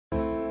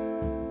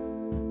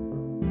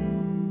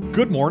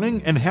Good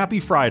morning and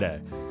happy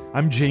Friday.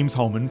 I'm James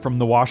Holman from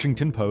The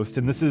Washington Post,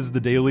 and this is the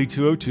Daily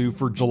 202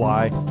 for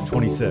July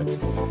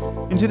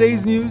 26th. In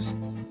today's news,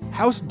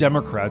 House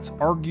Democrats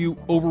argue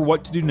over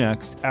what to do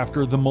next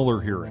after the Mueller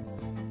hearing.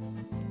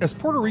 As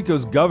Puerto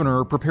Rico's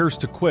governor prepares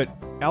to quit,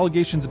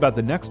 allegations about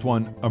the next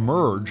one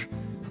emerge,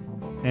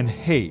 and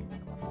hate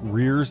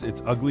rears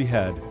its ugly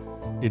head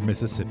in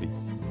Mississippi.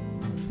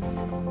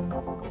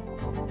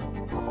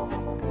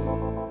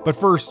 But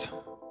first,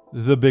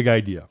 the big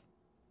idea.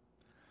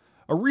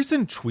 A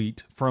recent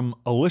tweet from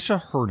Alicia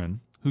Hernan,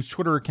 whose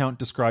Twitter account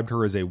described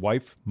her as a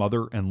wife,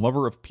 mother, and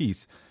lover of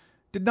peace,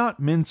 did not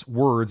mince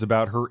words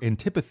about her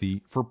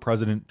antipathy for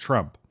President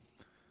Trump.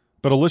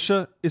 But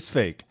Alicia is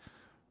fake.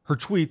 Her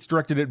tweets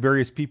directed at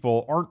various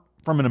people aren't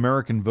from an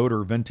American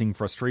voter venting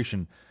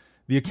frustration.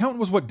 The account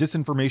was what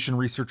disinformation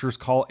researchers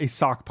call a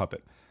sock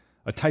puppet,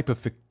 a type of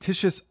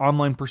fictitious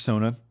online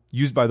persona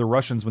used by the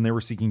Russians when they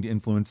were seeking to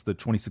influence the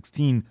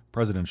 2016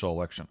 presidential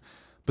election.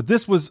 But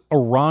this was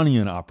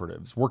Iranian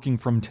operatives working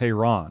from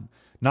Tehran,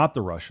 not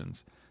the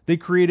Russians. They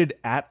created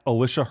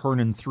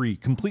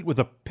 @AliciaHernan3, complete with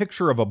a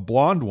picture of a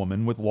blonde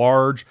woman with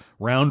large,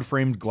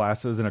 round-framed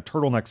glasses and a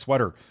turtleneck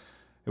sweater.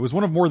 It was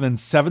one of more than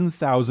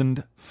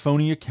 7,000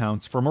 phony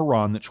accounts from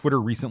Iran that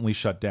Twitter recently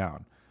shut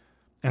down.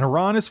 And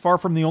Iran is far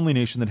from the only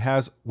nation that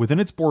has,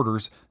 within its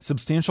borders,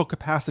 substantial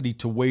capacity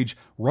to wage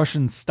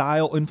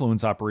Russian-style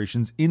influence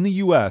operations in the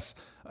U.S.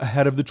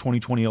 ahead of the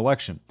 2020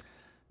 election.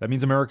 That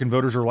means American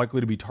voters are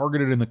likely to be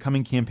targeted in the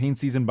coming campaign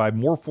season by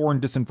more foreign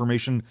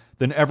disinformation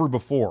than ever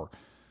before,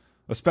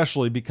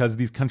 especially because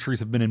these countries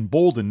have been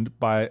emboldened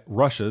by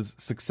Russia's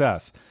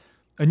success.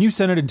 A new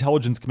Senate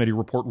Intelligence Committee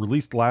report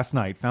released last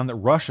night found that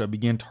Russia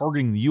began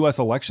targeting the U.S.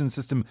 election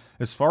system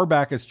as far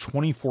back as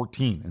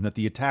 2014, and that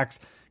the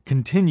attacks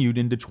continued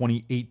into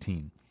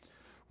 2018.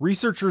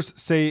 Researchers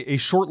say a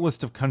short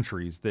list of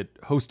countries that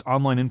host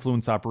online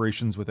influence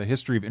operations with a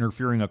history of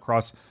interfering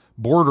across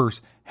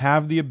borders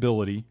have the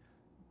ability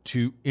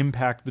to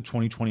impact the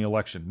 2020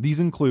 election. These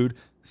include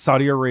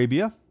Saudi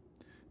Arabia,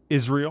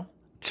 Israel,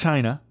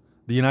 China,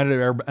 the United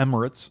Arab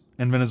Emirates,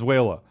 and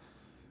Venezuela.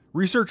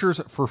 Researchers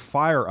for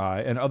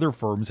FireEye and other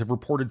firms have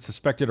reported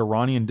suspected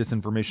Iranian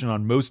disinformation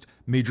on most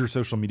major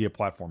social media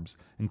platforms,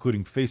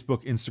 including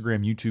Facebook,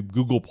 Instagram, YouTube,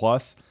 Google+,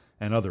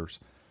 and others.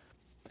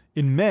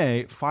 In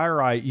May,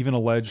 FireEye even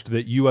alleged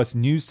that U.S.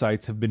 news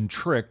sites have been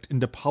tricked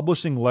into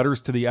publishing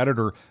letters to the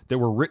editor that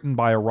were written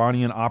by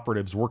Iranian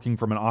operatives working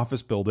from an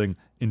office building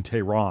in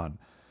Tehran.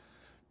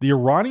 The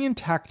Iranian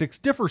tactics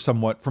differ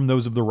somewhat from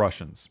those of the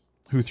Russians,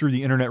 who through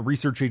the Internet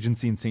Research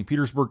Agency in St.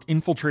 Petersburg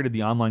infiltrated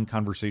the online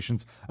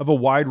conversations of a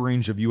wide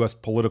range of U.S.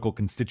 political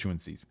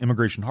constituencies,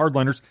 immigration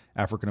hardliners,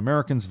 African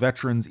Americans,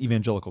 veterans,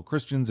 evangelical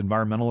Christians,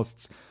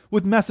 environmentalists,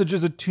 with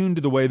messages attuned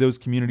to the way those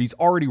communities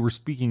already were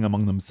speaking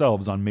among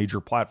themselves on major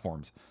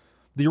platforms.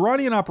 The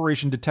Iranian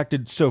operation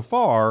detected so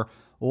far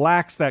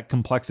lacks that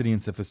complexity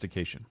and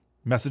sophistication.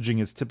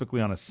 Messaging is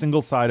typically on a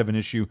single side of an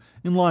issue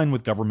in line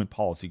with government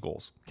policy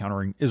goals,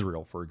 countering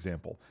Israel, for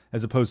example,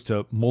 as opposed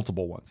to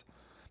multiple ones.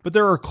 But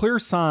there are clear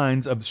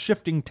signs of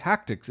shifting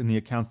tactics in the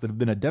accounts that have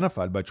been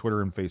identified by Twitter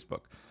and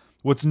Facebook.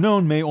 What's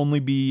known may only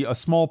be a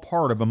small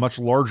part of a much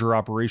larger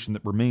operation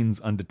that remains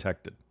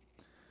undetected.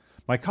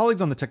 My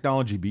colleagues on the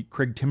technology beat,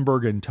 Craig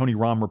Timberg and Tony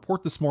Rahm,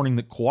 report this morning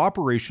that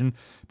cooperation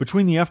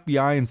between the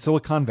FBI and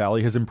Silicon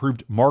Valley has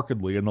improved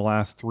markedly in the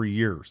last 3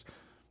 years.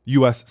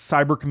 U.S.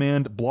 Cyber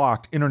Command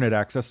blocked internet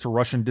access to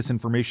Russian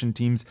disinformation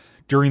teams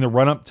during the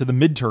run-up to the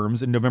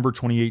midterms in November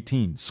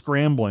 2018,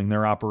 scrambling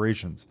their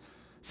operations.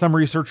 Some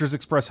researchers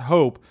express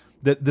hope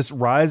that this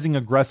rising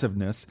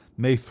aggressiveness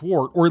may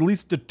thwart or at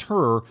least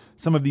deter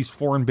some of these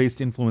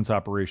foreign-based influence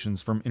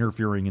operations from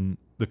interfering in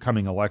the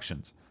coming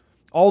elections.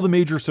 All the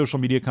major social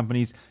media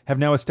companies have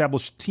now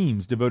established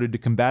teams devoted to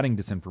combating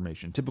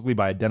disinformation, typically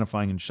by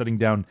identifying and shutting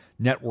down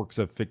networks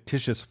of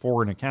fictitious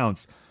foreign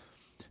accounts.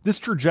 This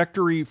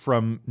trajectory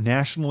from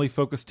nationally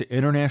focused to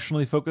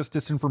internationally focused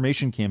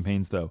disinformation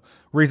campaigns, though,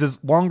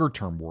 raises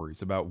longer-term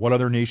worries about what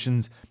other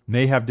nations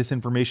may have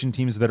disinformation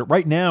teams that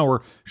right now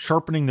are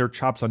sharpening their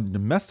chops on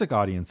domestic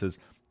audiences,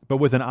 but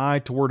with an eye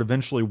toward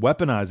eventually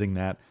weaponizing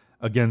that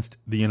against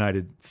the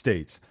United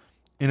States.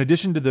 In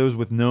addition to those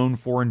with known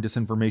foreign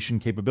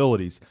disinformation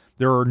capabilities,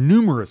 there are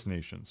numerous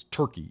nations,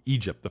 Turkey,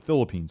 Egypt, the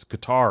Philippines,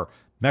 Qatar,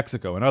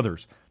 Mexico, and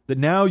others, that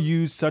now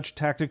use such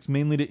tactics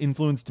mainly to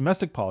influence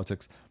domestic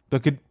politics,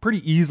 but could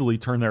pretty easily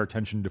turn their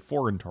attention to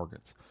foreign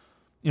targets.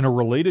 In a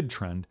related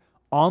trend,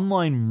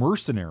 online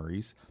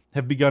mercenaries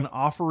have begun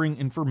offering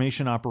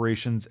information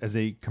operations as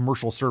a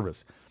commercial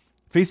service.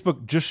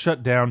 Facebook just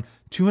shut down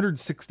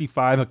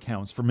 265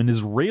 accounts from an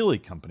Israeli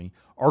company,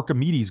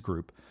 Archimedes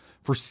Group,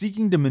 for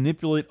seeking to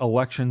manipulate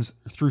elections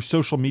through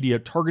social media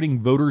targeting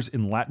voters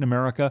in Latin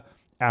America,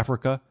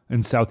 Africa,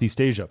 and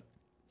Southeast Asia.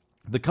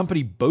 The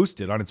company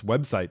boasted on its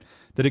website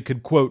that it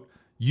could, quote,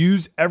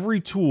 use every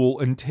tool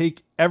and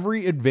take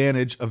every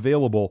advantage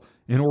available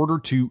in order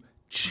to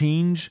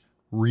change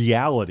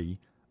reality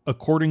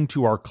according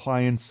to our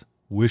clients'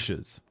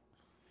 wishes.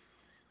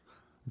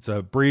 It's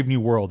a brave new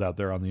world out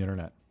there on the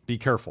internet. Be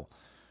careful.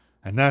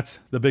 And that's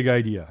the big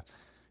idea.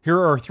 Here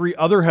are 3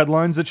 other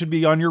headlines that should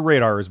be on your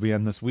radar as we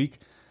end this week.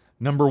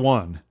 Number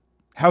 1,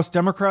 House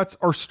Democrats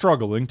are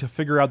struggling to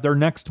figure out their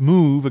next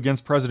move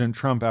against President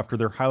Trump after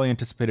their highly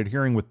anticipated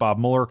hearing with Bob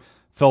Mueller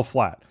fell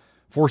flat,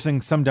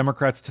 forcing some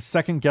Democrats to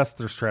second-guess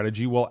their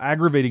strategy while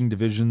aggravating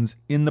divisions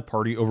in the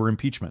party over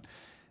impeachment.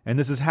 And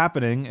this is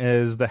happening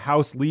as the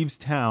House leaves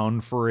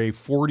town for a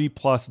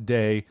 40-plus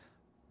day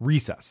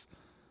recess.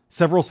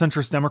 Several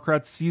centrist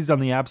Democrats seized on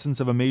the absence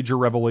of a major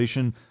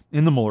revelation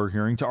in the Mueller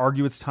hearing to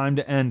argue it's time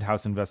to end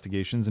House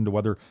investigations into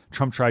whether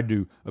Trump tried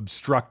to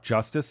obstruct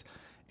justice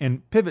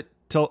and pivot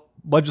to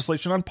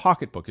legislation on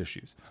pocketbook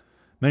issues.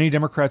 Many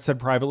Democrats said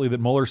privately that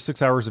Mueller's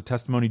 6 hours of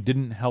testimony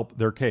didn't help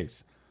their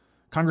case.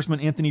 Congressman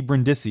Anthony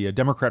Brindisi, a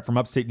Democrat from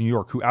upstate New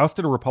York, who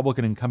ousted a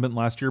Republican incumbent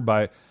last year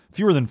by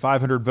fewer than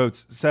 500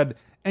 votes, said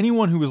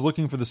anyone who was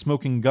looking for the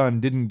smoking gun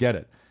didn't get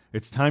it.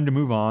 It's time to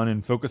move on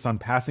and focus on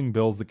passing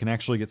bills that can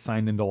actually get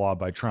signed into law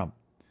by Trump.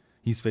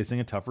 He's facing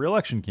a tough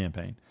re-election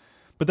campaign.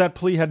 But that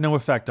plea had no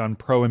effect on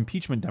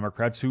pro-impeachment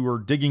Democrats who were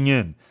digging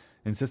in,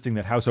 insisting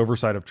that House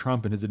oversight of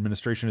Trump and his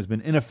administration has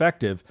been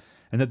ineffective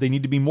and that they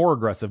need to be more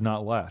aggressive,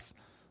 not less.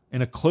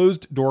 In a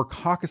closed-door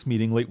caucus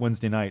meeting late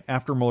Wednesday night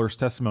after Mueller's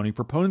testimony,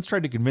 proponents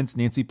tried to convince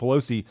Nancy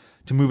Pelosi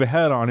to move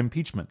ahead on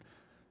impeachment.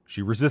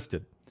 She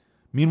resisted.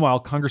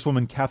 Meanwhile,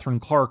 Congresswoman Katherine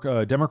Clark,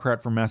 a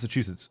Democrat from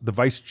Massachusetts, the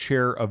vice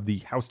chair of the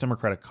House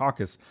Democratic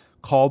Caucus,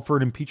 called for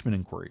an impeachment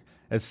inquiry.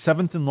 As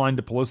 7th in line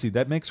to Pelosi,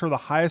 that makes her the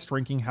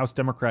highest-ranking House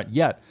Democrat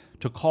yet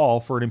to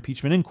call for an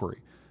impeachment inquiry.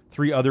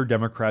 3 other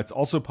Democrats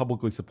also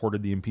publicly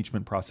supported the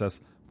impeachment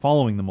process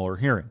following the Mueller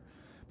hearing.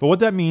 But what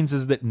that means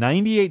is that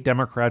 98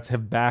 Democrats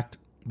have backed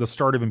the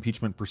start of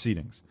impeachment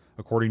proceedings,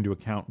 according to a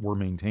count we're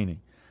maintaining.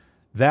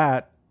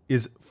 That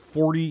is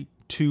 42%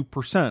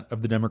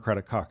 of the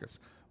Democratic caucus,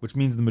 which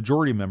means the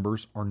majority of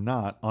members are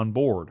not on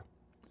board.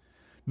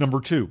 Number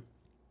 2,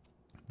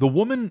 the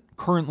woman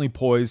currently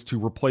poised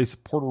to replace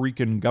Puerto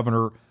Rican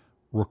Governor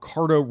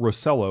Ricardo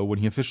Rossello when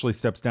he officially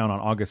steps down on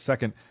August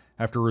 2nd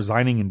after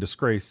resigning in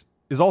disgrace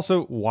is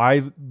also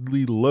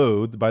widely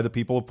loathed by the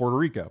people of Puerto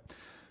Rico.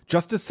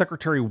 Justice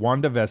Secretary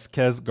Wanda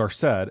Vázquez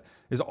Garced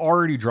is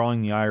already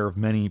drawing the ire of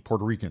many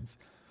Puerto Ricans.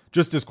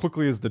 Just as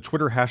quickly as the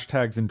Twitter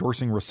hashtags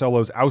endorsing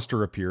Rossello's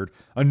ouster appeared,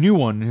 a new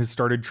one has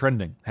started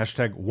trending.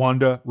 Hashtag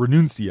Wanda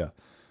Renuncia.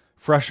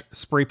 Fresh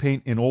spray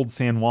paint in Old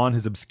San Juan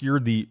has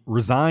obscured the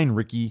Resign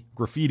Ricky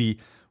graffiti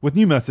with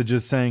new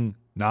messages saying,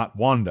 not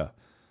Wanda.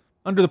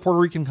 Under the Puerto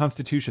Rican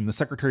Constitution, the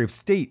Secretary of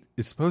State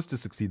is supposed to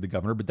succeed the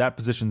governor, but that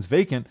position's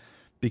vacant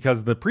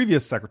because the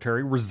previous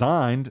secretary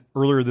resigned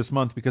earlier this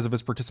month because of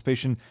his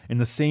participation in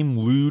the same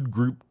lewd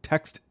group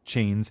text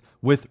chains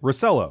with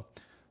Rossello.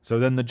 So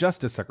then the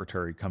Justice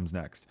Secretary comes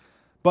next.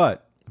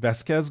 But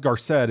Vázquez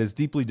Garced is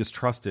deeply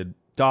distrusted,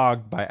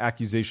 dogged by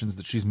accusations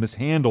that she's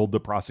mishandled the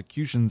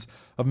prosecutions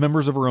of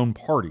members of her own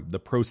party, the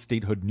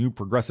pro-statehood New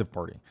Progressive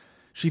Party.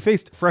 She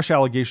faced fresh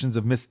allegations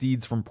of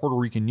misdeeds from Puerto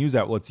Rican news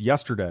outlets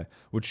yesterday,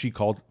 which she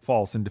called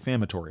false and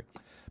defamatory.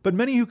 But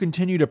many who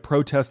continue to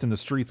protest in the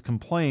streets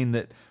complain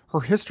that her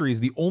history is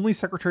the only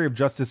Secretary of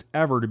Justice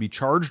ever to be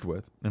charged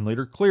with, and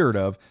later cleared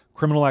of,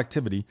 criminal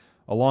activity,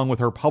 along with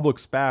her public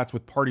spats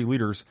with party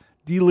leaders,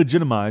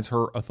 delegitimize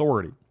her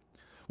authority.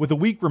 With a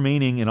week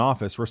remaining in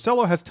office,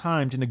 Rossello has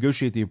time to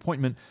negotiate the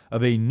appointment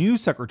of a new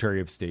Secretary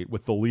of State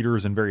with the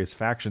leaders and various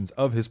factions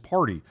of his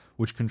party,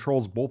 which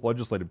controls both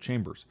legislative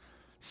chambers.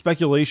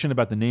 Speculation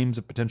about the names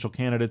of potential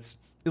candidates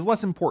is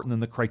less important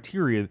than the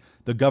criteria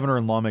the governor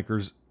and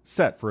lawmakers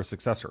set for a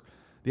successor.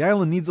 The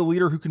island needs a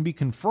leader who can be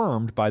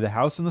confirmed by the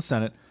House and the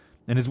Senate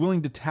and is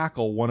willing to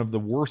tackle one of the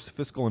worst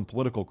fiscal and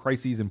political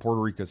crises in Puerto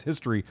Rico's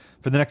history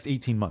for the next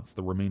 18 months,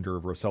 the remainder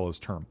of Rossello's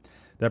term.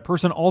 That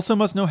person also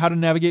must know how to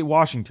navigate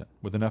Washington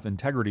with enough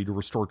integrity to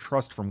restore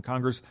trust from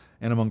Congress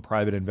and among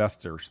private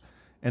investors.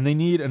 And they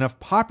need enough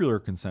popular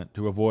consent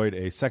to avoid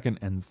a second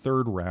and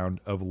third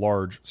round of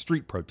large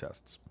street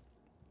protests.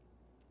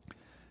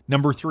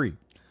 Number 3.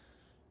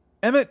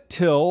 Emmett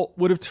Till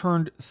would have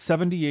turned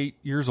 78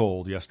 years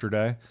old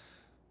yesterday.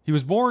 He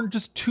was born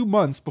just 2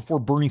 months before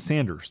Bernie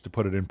Sanders, to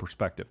put it in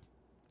perspective.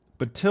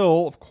 But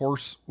Till, of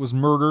course, was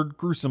murdered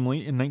gruesomely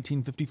in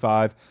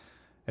 1955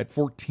 at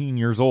 14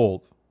 years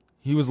old.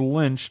 He was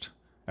lynched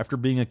after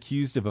being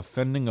accused of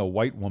offending a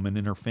white woman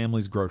in her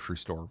family's grocery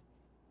store.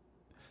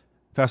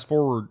 Fast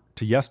forward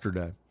to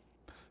yesterday.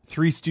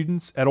 3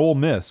 students at Ole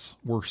Miss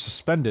were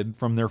suspended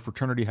from their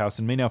fraternity house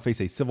and may now face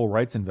a civil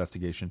rights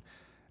investigation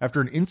after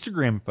an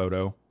Instagram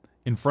photo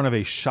in front of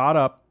a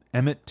shot-up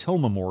Emmett Till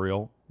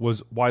memorial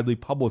was widely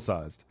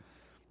publicized.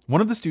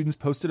 One of the students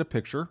posted a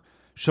picture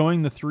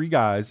showing the 3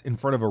 guys in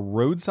front of a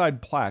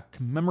roadside plaque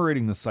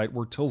commemorating the site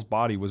where Till's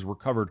body was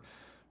recovered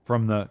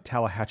from the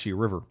Tallahatchie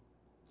River.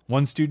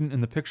 One student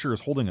in the picture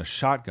is holding a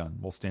shotgun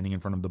while standing in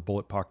front of the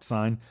bullet-pocked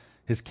sign.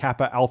 His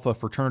Kappa Alpha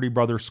fraternity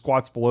brother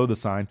squats below the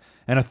sign,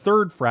 and a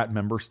third frat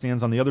member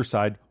stands on the other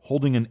side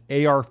holding an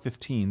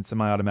AR-15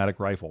 semi-automatic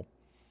rifle.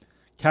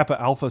 Kappa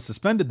Alpha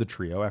suspended the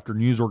trio after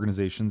news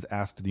organizations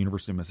asked the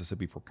University of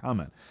Mississippi for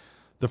comment.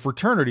 The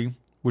fraternity,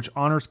 which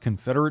honors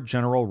Confederate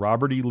General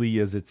Robert E. Lee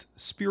as its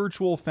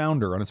spiritual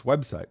founder on its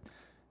website,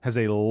 has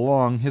a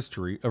long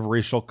history of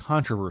racial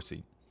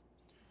controversy.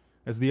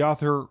 As the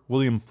author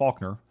William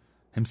Faulkner,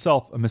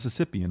 himself a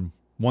Mississippian,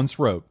 once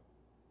wrote,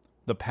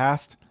 "The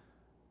past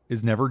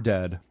is never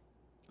dead.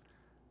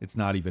 It's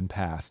not even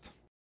past."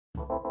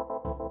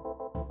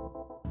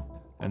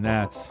 And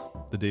that's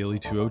the Daily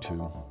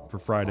 202 for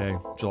Friday,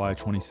 July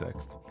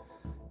 26th.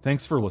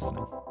 Thanks for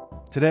listening.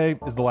 Today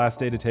is the last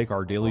day to take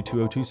our Daily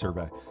 202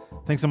 survey.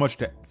 Thanks so much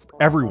to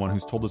everyone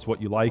who's told us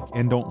what you like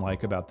and don't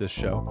like about this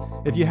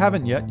show. If you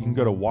haven't yet, you can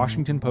go to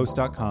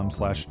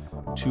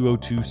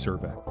washingtonpost.com/202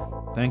 survey.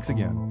 Thanks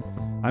again.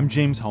 I'm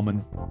James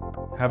Hellman.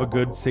 Have a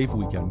good, safe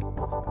weekend.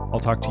 I'll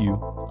talk to you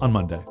on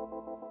Monday.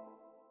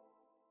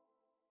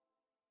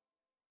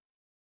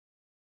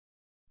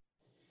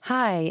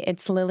 Hi,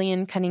 it's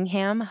Lillian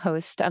Cunningham,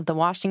 host of the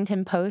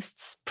Washington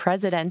Post's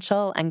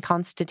presidential and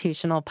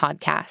constitutional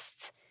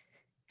podcasts.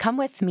 Come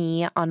with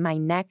me on my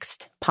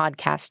next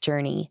podcast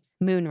journey,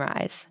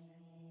 Moonrise.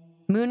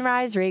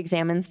 Moonrise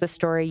reexamines the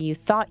story you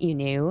thought you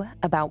knew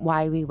about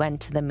why we went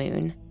to the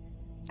moon.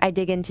 I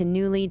dig into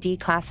newly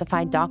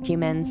declassified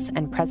documents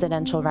and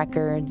presidential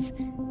records,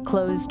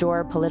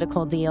 closed-door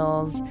political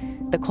deals,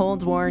 the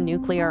Cold War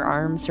nuclear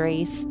arms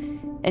race,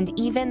 and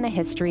even the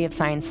history of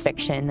science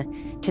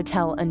fiction to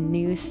tell a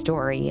new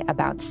story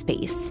about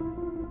space.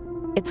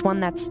 It's one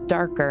that's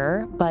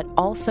darker, but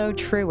also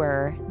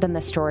truer than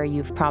the story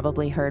you've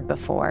probably heard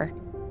before.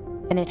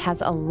 And it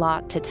has a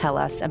lot to tell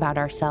us about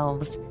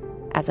ourselves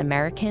as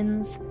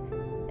Americans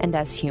and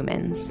as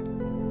humans.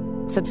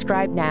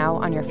 Subscribe now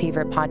on your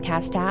favorite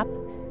podcast app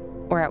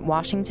or at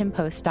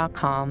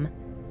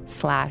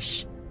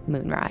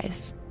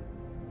washingtonpost.com/moonrise.